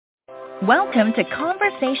Welcome to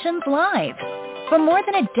Conversations Live. For more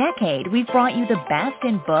than a decade, we've brought you the best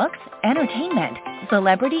in books, entertainment,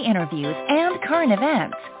 celebrity interviews, and current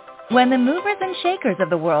events. When the movers and shakers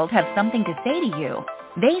of the world have something to say to you,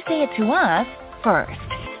 they say it to us first.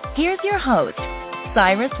 Here's your host,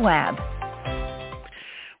 Cyrus Webb.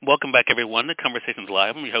 Welcome back, everyone, to Conversations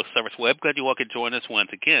Live. I'm your host, Cyrus Webb. Glad you all could join us once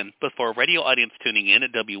again. But for a radio audience tuning in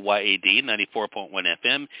at WYAD 94.1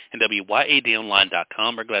 FM and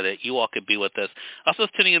WYADonline.com, we're glad that you all could be with us. Also,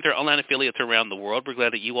 tuning into our online affiliates around the world, we're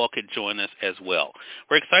glad that you all could join us as well.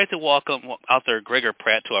 We're excited to welcome author Gregor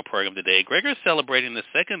Pratt to our program today. Gregor is celebrating the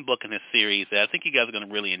second book in his series that I think you guys are going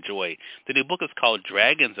to really enjoy. The new book is called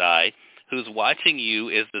Dragon's Eye. Who's Watching You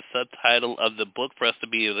is the subtitle of the book for us to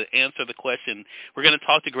be able to answer the question. We're going to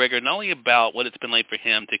talk to Gregor not only about what it's been like for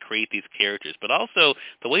him to create these characters, but also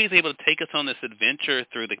the way he's able to take us on this adventure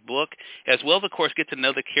through the book, as well as, of course, get to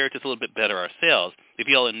know the characters a little bit better ourselves. If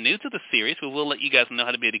you all are new to the series, we will let you guys know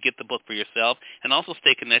how to be able to get the book for yourself and also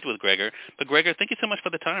stay connected with Gregor. But, Gregor, thank you so much for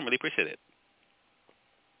the time. Really appreciate it.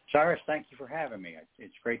 Cyrus, thank you for having me.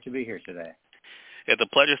 It's great to be here today. Yeah, the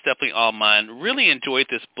pleasure's definitely all mine. Really enjoyed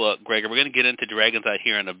this book, Gregor. We're going to get into Dragon's Eye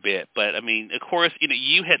here in a bit. But, I mean, of course,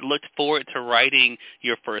 you had looked forward to writing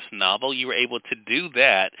your first novel. You were able to do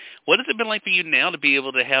that. What has it been like for you now to be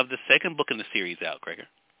able to have the second book in the series out, Gregor?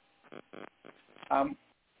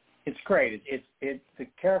 It's great. The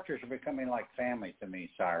characters are becoming like family to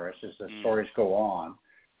me, Cyrus, as the stories go on.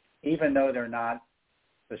 Even though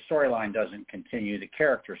the storyline doesn't continue, the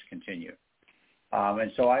characters continue.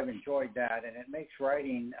 And so I've enjoyed that, and it makes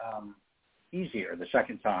writing easier the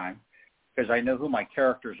second time because I know who my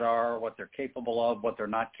characters are, what they're capable of, what they're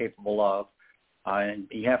not capable of, and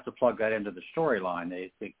you have to plug that into the storyline.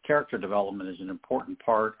 The character development is an important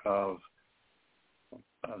part of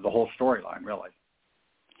the whole storyline, really.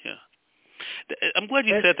 Yeah. I'm glad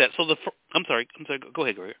you said that. So I'm sorry. Go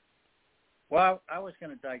ahead, Gregor. Well, I was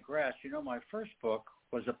going to digress. My first book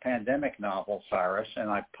was a pandemic novel, Cyrus, and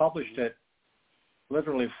I published it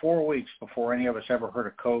literally 4 weeks before any of us ever heard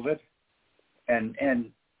of COVID, and it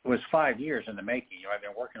was 5 years in the making. I've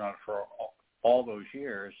been working on it for all those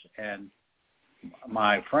years, and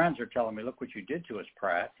my friends are telling me, look what you did to us,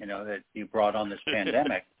 Pratt, that you brought on this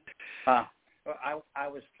pandemic. I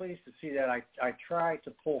was pleased to see that. I tried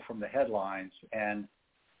to pull from the headlines, and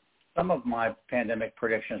some of my pandemic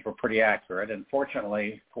predictions were pretty accurate, and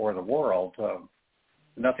fortunately for the world,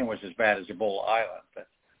 nothing was as bad as Ebola Island, but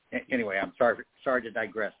anyway, I'm sorry to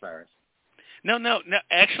digress, Cyrus. No.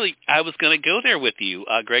 Actually, I was going to go there with you,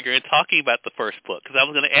 Gregor, in talking about the first book, because I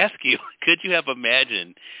was going to ask you, could you have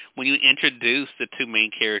imagined when you introduced the two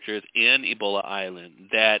main characters in Ebola Island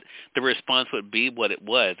that the response would be what it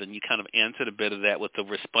was? And you kind of answered a bit of that with the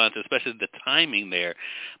response, especially the timing there.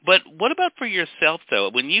 But what about for yourself, though?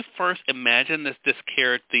 When you first imagined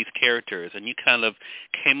these characters and you kind of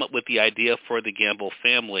came up with the idea for the Gamble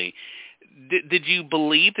family, did you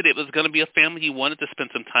believe that it was going to be a family you wanted to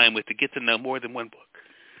spend some time with to get to know more than one book?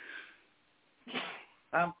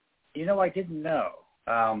 I didn't know.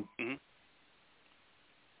 I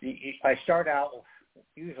start out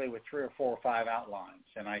usually with 3 or 4 or 5 outlines,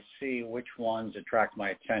 and I see which ones attract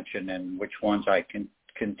my attention and which ones I can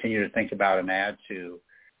continue to think about and add to,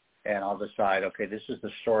 and I'll decide, okay, this is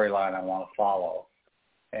the storyline I want to follow.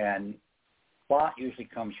 And plot usually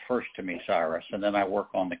comes first to me, Cyrus, and then I work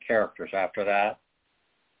on the characters after that.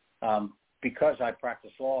 Because I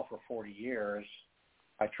practiced law for 40 years,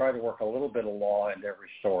 I try to work a little bit of law into every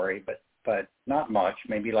story, but not much,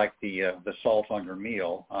 maybe like the salt on your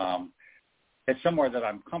meal. It's somewhere that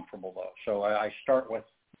I'm comfortable, though. So I start with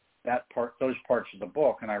those parts of the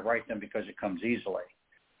book, and I write them because it comes easily.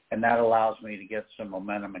 And that allows me to get some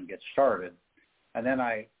momentum and get started. And then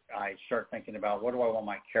I start thinking about what do I want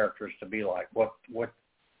my characters to be like? What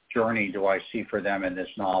journey do I see for them in this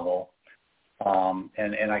novel?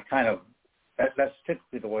 And I kind of that's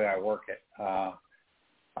typically the way I work it.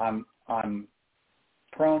 I'm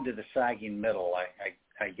prone to the sagging middle.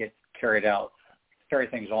 I get carry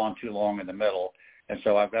things on too long in the middle, and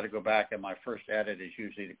so I've got to go back. And my first edit is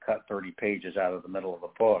usually to cut 30 pages out of the middle of a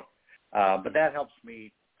book. But that helps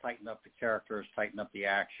me tighten up the characters, tighten up the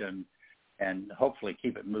action, and hopefully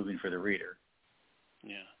keep it moving for the reader.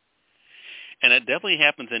 Yeah. And it definitely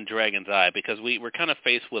happens in Dragon's Eye because we're kind of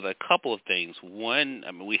faced with a couple of things. One,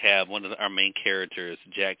 we have one of our main characters,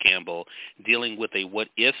 Jack Campbell, dealing with a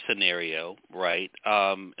what-if scenario, right?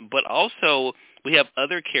 But also we have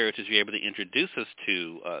other characters you're able to introduce us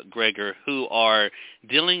to, Gregor, who are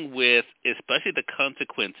dealing with especially the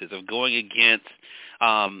consequences of going against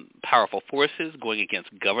powerful forces, going against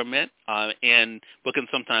government, and what can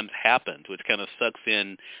sometimes happen, which kind of sucks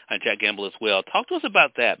in Jack Gamble as well. Talk to us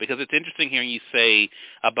about that, because it's interesting hearing you say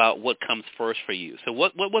about what comes first for you. So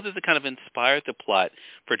what was it that kind of inspired the plot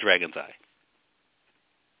for Dragon's Eye?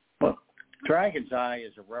 Well, Dragon's Eye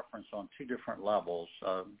is a reference on two different levels.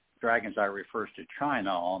 Dragon's Eye refers to China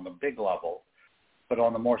on the big level, but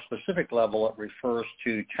on the more specific level, it refers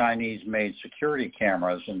to Chinese-made security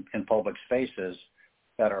cameras in public spaces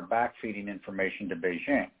that are backfeeding information to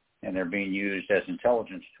Beijing, and they're being used as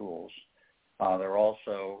intelligence tools. They're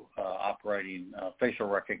also operating facial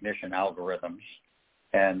recognition algorithms,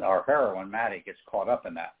 and our heroine, Maddie, gets caught up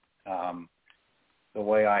in that. The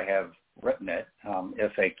way I have written it,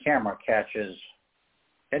 if a camera catches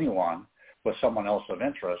anyone with someone else of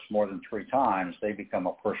interest more than 3 times, they become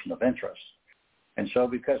a person of interest. And so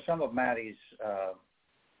because some of Maddie's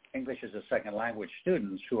English as a second language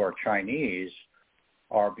students who are Chinese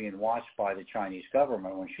are being watched by the Chinese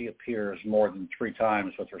government, when she appears more than 3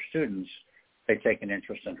 times with her students, they take an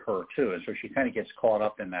interest in her too. And so she kind of gets caught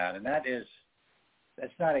up in that. And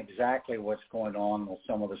that's not exactly what's going on with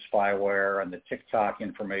some of the spyware and the TikTok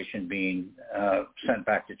information being sent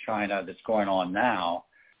back to China that's going on now.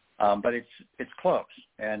 But it's close.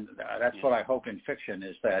 And that's what I hope in fiction,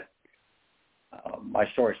 is that my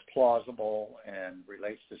story is plausible and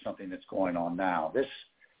relates to something that's going on now. This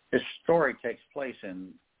story takes place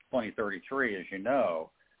in 2033, as you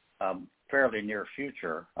know, fairly near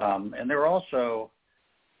future. And there are also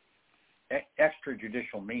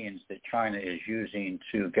extrajudicial means that China is using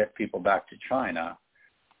to get people back to China,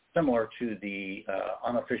 similar to the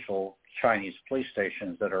unofficial Chinese police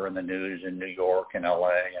stations that are in the news in New York and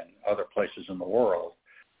LA and other places in the world.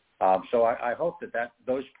 So I hope that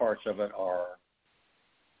those parts of it are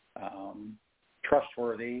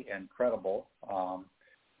trustworthy and credible.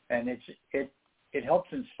 And it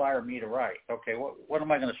helps inspire me to write. Okay, what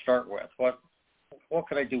am I going to start with? What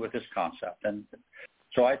could I do with this concept? And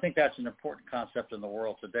so I think that's an important concept in the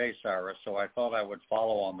world today, Cyrus. So I thought I would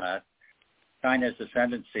follow on that. China's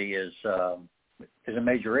ascendancy is a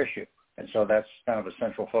major issue, and so that's kind of a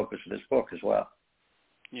central focus of this book as well.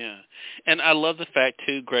 Yeah. And I love the fact,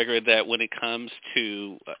 too, Gregor, that when it comes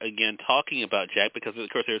to, again, talking about Jack, because, of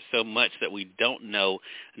course, there's so much that we don't know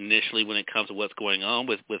initially when it comes to what's going on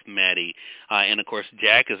with Maddie. And, of course,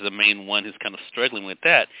 Jack is the main one who's kind of struggling with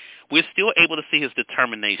that. We're still able to see his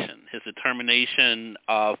determination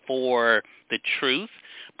for the truth,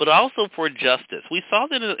 but also for justice. We saw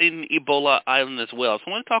that in Ebola Island as well. So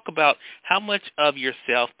I want to talk about how much of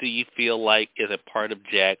yourself do you feel like is a part of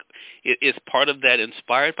Jack? Is part of that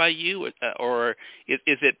inspired by you, or is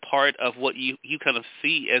it part of what you kind of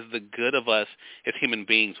see as the good of us as human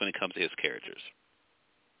beings when it comes to his characters?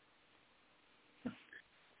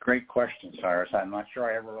 Great question, Cyrus. I'm not sure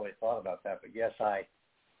I ever really thought about that, but yes, I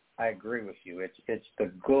agree with you. It's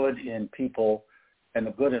the good in people and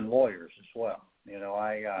the good in lawyers as well. You know,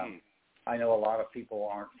 I know a lot of people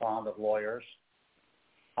aren't fond of lawyers.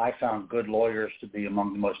 I found good lawyers to be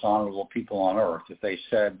among the most honorable people on earth. If they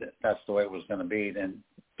said that that's the way it was going to be, then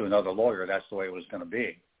to another lawyer, that's the way it was going to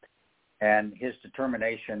be. And his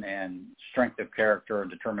determination and strength of character and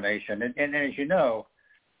determination, and as you know,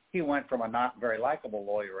 he went from a not very likable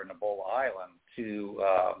lawyer in Ebola Island to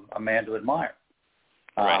a man to admire.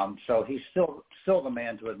 Right. So he's still the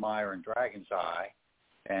man to admire in Dragon's Eye,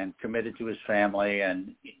 and committed to his family.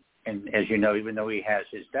 And as you know, even though he has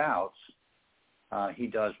his doubts, he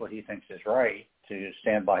does what he thinks is right to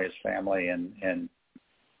stand by his family and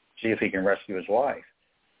see if he can rescue his wife.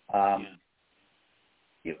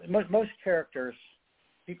 Most characters,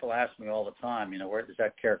 people ask me all the time, where is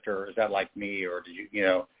that character? Is that like me? Or did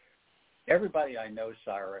you, everybody I know,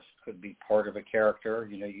 Cyrus, could be part of a character.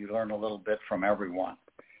 You learn a little bit from everyone.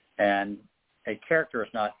 And a character is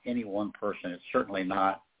not any one person. It's certainly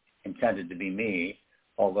not intended to be me,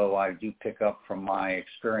 although I do pick up from my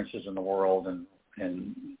experiences in the world and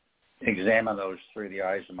examine those through the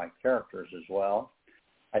eyes of my characters as well.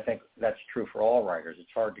 I think that's true for all writers.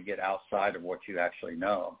 It's hard to get outside of what you actually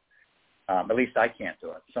know. At least I can't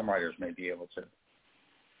do it. Some writers may be able to.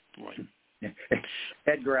 Right.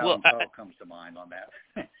 Edgar Allan Poe comes to mind on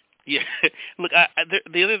that. Yeah. Look,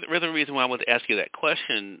 the other reason why I wanted to ask you that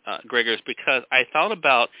question, Gregor, is because I thought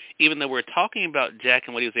about, even though we're talking about Jack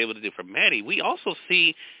and what he was able to do for Maddie, we also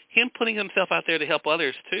see him putting himself out there to help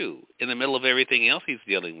others, too, in the middle of everything else he's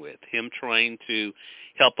dealing with, him trying to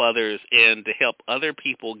help others and to help other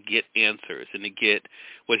people get answers and to get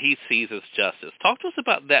what he sees as justice. Talk to us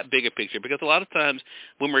about that bigger picture, because a lot of times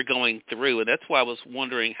when we're going through, and that's why I was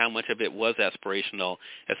wondering how much of it was aspirational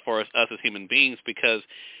as far as us as human beings, because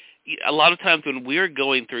a lot of times when we're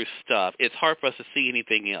going through stuff, it's hard for us to see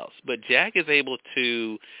anything else. But Jack is able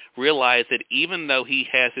to realize that even though he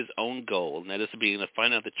has his own goal, and that is to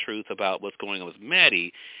find out the truth about what's going on with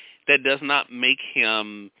Maddie, that does not make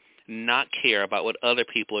him not care about what other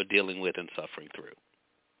people are dealing with and suffering through.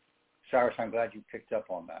 Cyrus, I'm glad you picked up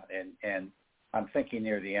on that. And I'm thinking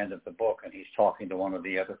near the end of the book, and he's talking to one of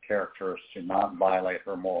the other characters to not violate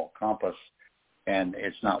her moral compass, and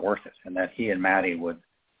it's not worth it, and that he and Maddie would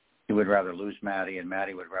rather lose Maddie, and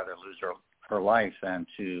Maddie would rather lose her life than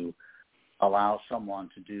to allow someone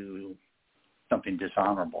to do something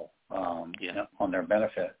dishonorable on their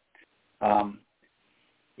benefit.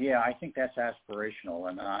 I think that's aspirational,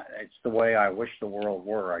 and it's the way I wish the world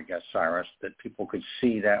were, I guess, Cyrus, that people could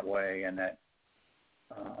see that way, and that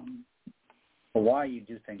why you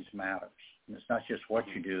do things matters. And it's not just what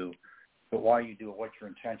you do, but why you do it, what your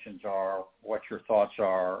intentions are, what your thoughts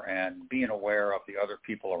are, and being aware of the other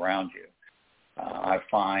people around you. I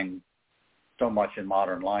find so much in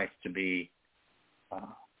modern life to be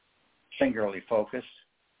singularly focused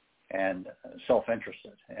and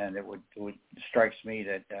self-interested, and it strikes me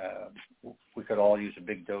that we could all use a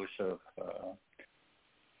big dose of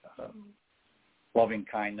loving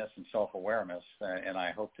kindness and self-awareness, and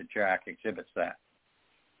I hope that Jack exhibits that.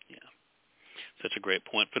 Yeah. Such a great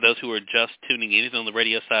point. For those who are just tuning in, either on the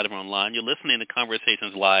radio side or online, you're listening to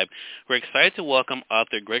Conversations Live. We're excited to welcome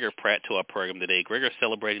author Gregor Pratt to our program today. Gregor is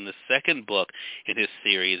celebrating the second book in his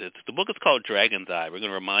series. The book is called Dragon's Eye. We're going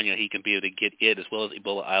to remind you how he can be able to get it as well as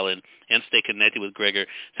Ebola Island and stay connected with Gregor.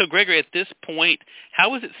 So, Gregor, at this point,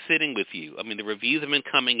 how is it sitting with you? I mean, the reviews have been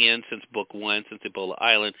coming in since book one, since Ebola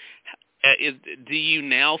Island. Do you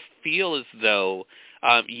now feel as though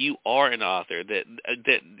you are an author,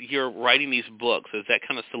 that you're writing these books? Does that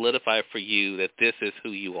kind of solidify for you that this is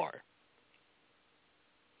who you are?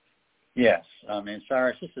 Yes.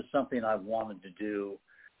 Cyrus, this is something I've wanted to do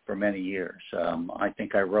for many years. I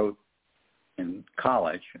think I wrote in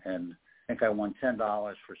college, and I think I won $10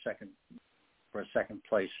 for a second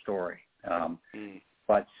place story.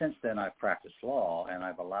 But since then, I've practiced law, and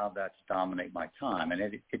I've allowed that to dominate my time. And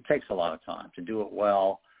it takes a lot of time to do it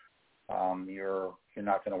well. You're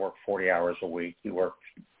not going to work 40 hours a week. You work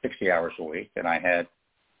 60 hours a week. And I had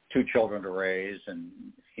 2 children to raise and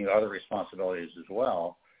other responsibilities as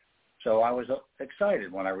well. So I was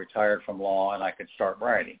excited when I retired from law and I could start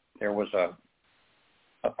writing. There was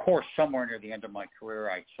a course somewhere near the end of my career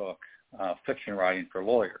I took, fiction writing for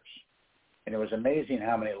lawyers. And it was amazing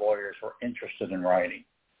how many lawyers were interested in writing.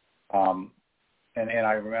 And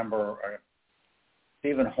I remember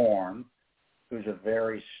Stephen Horn, who's a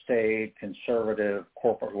very staid, conservative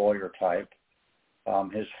corporate lawyer type.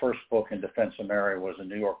 His first book, In Defense of Mary, was a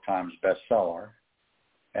New York Times bestseller.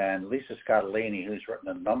 And Lisa Scottolini, who's written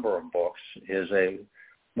a number of books, is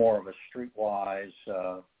more of a streetwise,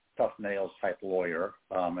 tough nails type lawyer.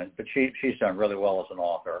 But she's done really well as an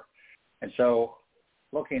author. And so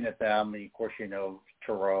looking at them, of course,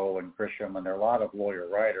 Thoreau and Grisham, and there are a lot of lawyer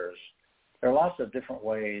writers. There are lots of different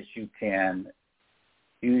ways you can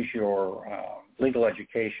use your legal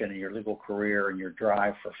education and your legal career and your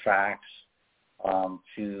drive for facts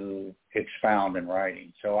to expound in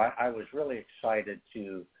writing. So I was really excited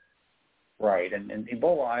to write. And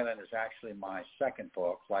Ebola Island is actually my second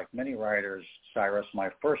book. Like many writers, Cyrus, my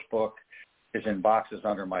first book is in boxes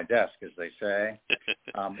under my desk, as they say.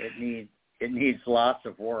 It needs lots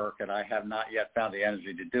of work, and I have not yet found the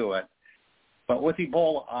energy to do it. But with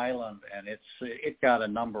Ebola Island, and it got a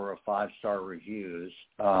number of 5-star reviews,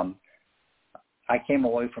 I came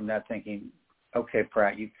away from that thinking, okay,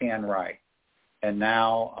 Pratt, you can write. And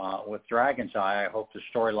now with Dragon's Eye, I hope the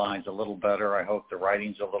storyline's a little better. I hope the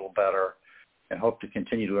writing's a little better, and hope to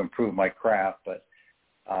continue to improve my craft. But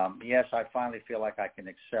yes, I finally feel like I can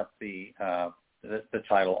accept the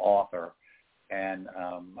title author, and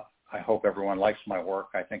I hope everyone likes my work.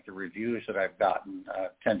 I think the reviews that I've gotten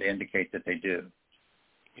tend to indicate that they do.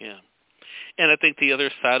 Yeah. And I think the other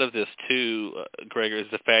side of this, too, Gregor, is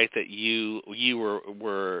the fact that you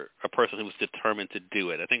were a person who was determined to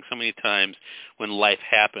do it. I think so many times when life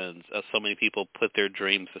happens, so many people put their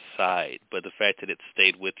dreams aside. But the fact that it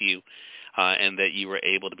stayed with you, and that you were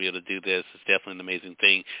able to be able to do this is definitely an amazing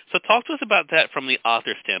thing. So talk to us about that from the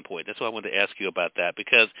author standpoint. That's why I wanted to ask you about that,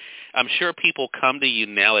 because I'm sure people come to you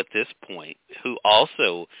now at this point who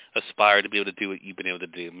also aspire to be able to do what you've been able to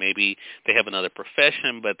do. Maybe they have another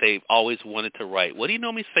profession, but they've always wanted to write. What do you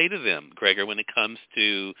normally say to them, Gregor, when it comes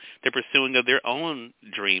to the pursuing of their own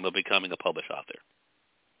dream of becoming a published author?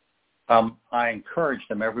 I encourage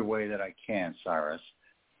them every way that I can, Cyrus.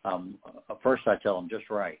 First, I tell them just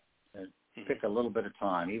write. Pick a little bit of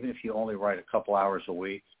time. Even if you only write a couple hours a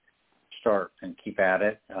week, start and keep at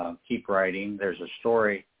it. Keep writing. There's a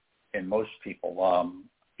story in most people.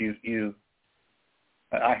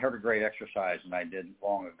 I heard a great exercise, and I did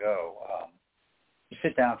long ago. You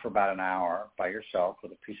sit down for about an hour by yourself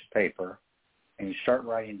with a piece of paper, and you start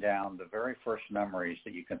writing down the very first memories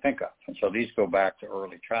that you can think of. And so these go back to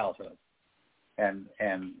early childhood. And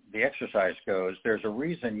the exercise goes, there's a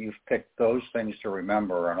reason you've picked those things to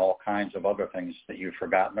remember and all kinds of other things that you've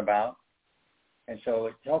forgotten about. And so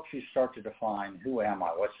it helps you start to define, who am I,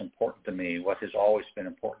 what's important to me, what has always been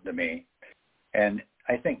important to me. And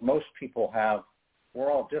I think most people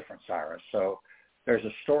we're all different, Cyrus. So there's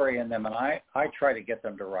a story in them, and I try to get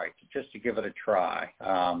them to write, just to give it a try.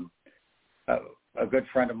 A good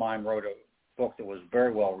friend of mine wrote a book that was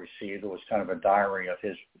very well received. It was kind of a diary of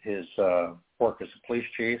his work as a police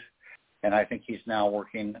chief, and I think he's now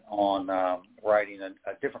working on writing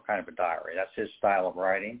a different kind of a diary. That's his style of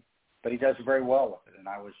writing, but he does very well with it. And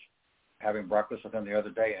I was having breakfast with him the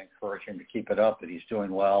other day and encouraged him to keep it up, that he's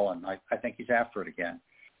doing well, and I think he's after it again.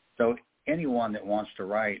 So anyone that wants to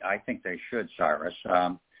write, I think they should, Cyrus.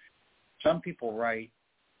 Some people write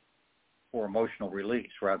for emotional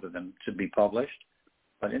release rather than to be published.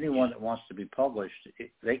 But anyone that wants to be published,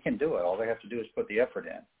 they can do it. All they have to do is put the effort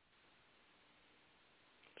in.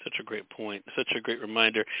 Such a great point. Such a great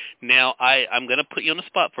reminder. Now, I'm going to put you on the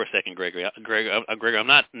spot for a second, Gregor. Gregor, I'm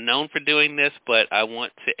not known for doing this, but I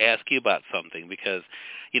want to ask you about something because,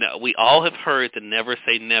 we all have heard the never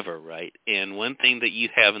say never, right? And one thing that you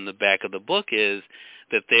have in the back of the book is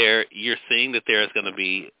that you're seeing that there is going to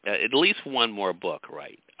be at least one more book,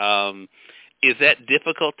 right? Is that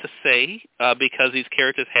difficult to say because these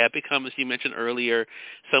characters have become, as you mentioned earlier,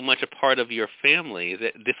 so much a part of your family? Is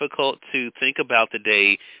it difficult to think about the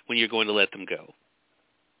day when you're going to let them go?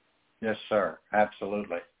 Yes, sir.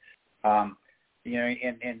 Absolutely. And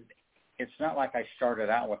it's not like I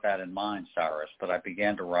started out with that in mind, Cyrus, but I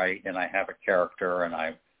began to write, and I have a character, and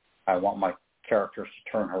I want my characters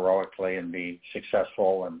to turn heroically and be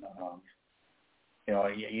successful, and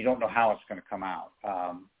you don't know how it's going to come out.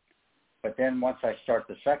 But then once I start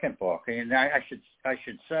the second book, and I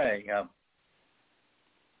should say,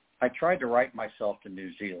 I tried to write myself to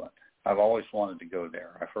New Zealand. I've always wanted to go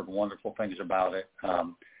there. I've heard wonderful things about it.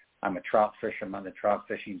 I'm a trout fisherman. The trout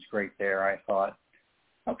fishing's great there. I thought,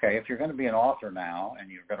 okay, if you're going to be an author now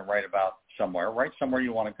and you're going to write about somewhere, write somewhere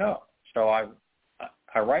you want to go. So I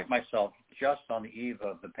write myself just on the eve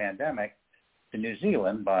of the pandemic to New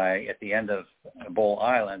Zealand at the end of Bull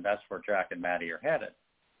Island. That's where Jack and Maddie are headed.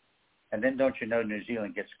 And then, don't you know, New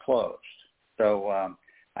Zealand gets closed. So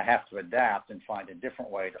I have to adapt and find a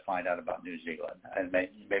different way to find out about New Zealand. And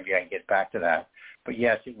maybe I can get back to that. But,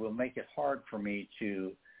 yes, it will make it hard for me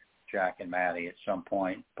to Jack and Maddie at some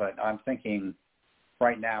point. But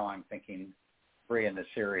right now I'm thinking 3 in the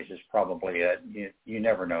series is probably it. You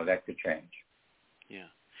never know. That could change. Yeah.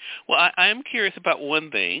 Well, I'm curious about one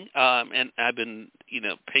thing, and I've been,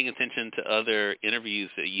 paying attention to other interviews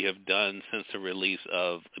that you have done since the release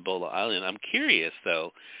of Ebola Island. I'm curious,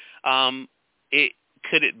 though,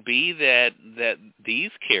 could it be that these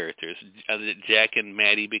characters, that Jack and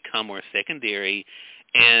Maddie, become more secondary,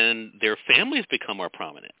 and their families become more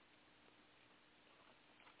prominent?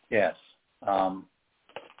 Yes.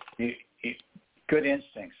 Good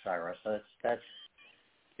instinct, Cyrus. That's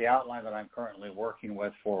the outline that I'm currently working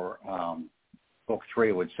with for book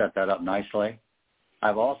 3 would set that up nicely.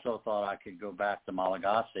 I've also thought I could go back to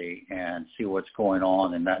Malagasy and see what's going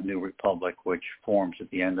on in that new republic which forms at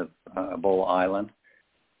the end of Ebola Island.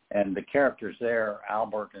 And the characters there,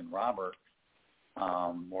 Albert and Robert,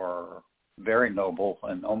 were very noble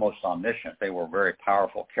and almost omniscient. They were very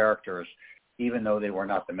powerful characters, even though they were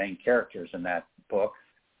not the main characters in that book.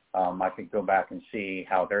 I could go back and see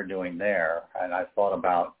how they're doing there. And I thought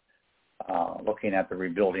about looking at the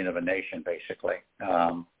rebuilding of a nation, basically.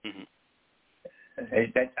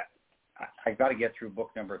 I got to get through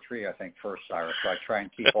book number 3, I think, first, Cyrus. So I try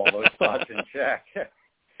and keep all those thoughts in check.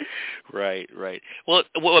 Right. Well,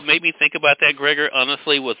 what made me think about that, Gregor,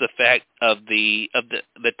 honestly, was the fact of the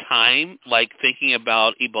time, like thinking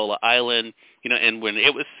about Ebola Island, and when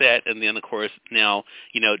it was set, and then of course now,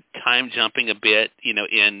 time jumping a bit,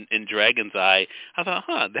 in Dragon's Eye. I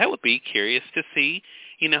thought, that would be curious to see,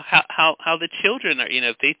 how the children are,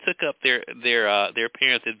 if they took up their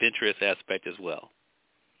parents' adventurous aspect as well.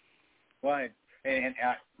 Right, and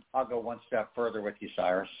I'll go one step further with you,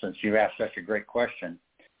 Cyrus, since you asked such a great question.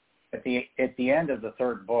 At the end of the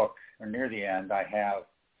third book, or near the end, I have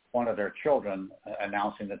one of their children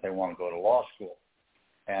announcing that they want to go to law school.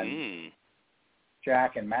 And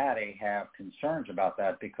Jack and Maddie have concerns about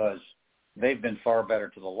that because they've been far better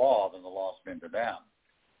to the law than the law's been to them.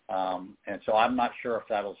 And so I'm not sure if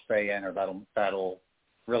that'll stay in or that'll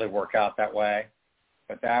really work out that way.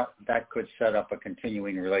 But that could set up a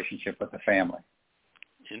continuing relationship with the family.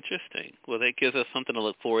 Interesting. Well, that gives us something to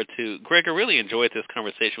look forward to. Gregor, really enjoyed this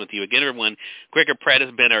conversation with you. Again, everyone, Gregor Pratt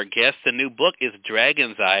has been our guest. The new book is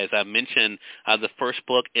Dragon's Eye. As I mentioned, the first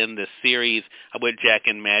book in the series with Jack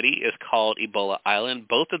and Maddie is called Ebola Island.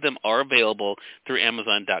 Both of them are available through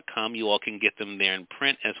Amazon.com. You all can get them there in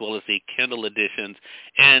print as well as the Kindle editions.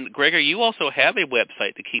 And, Gregor, you also have a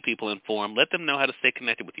website to keep people informed. Let them know how to stay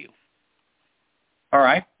connected with you. All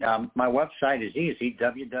right. My website is easy,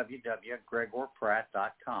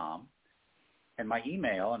 www.gregorpratt.com. And my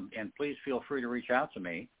email, and please feel free to reach out to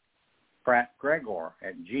me,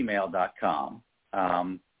 prattgregor@gmail.com.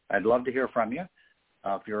 I'd love to hear from you.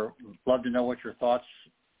 Love to know what your thoughts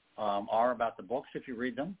are about the books if you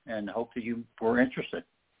read them, and hope that you were interested.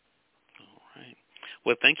 All right.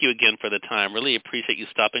 Well, thank you again for the time. Really appreciate you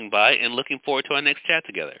stopping by, and looking forward to our next chat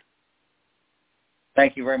together.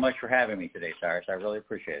 Thank you very much for having me today, Cyrus. I really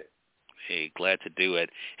appreciate it. Hey, glad to do it.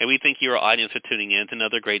 And we thank your audience for tuning in to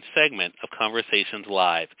another great segment of Conversations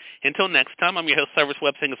Live. Until next time, I'm your host, Cyrus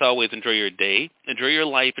Webb, saying as always, enjoy your day, enjoy your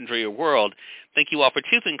life, enjoy your world. Thank you all for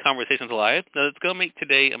choosing Conversations Live. Now, let's go make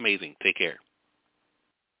today amazing. Take care.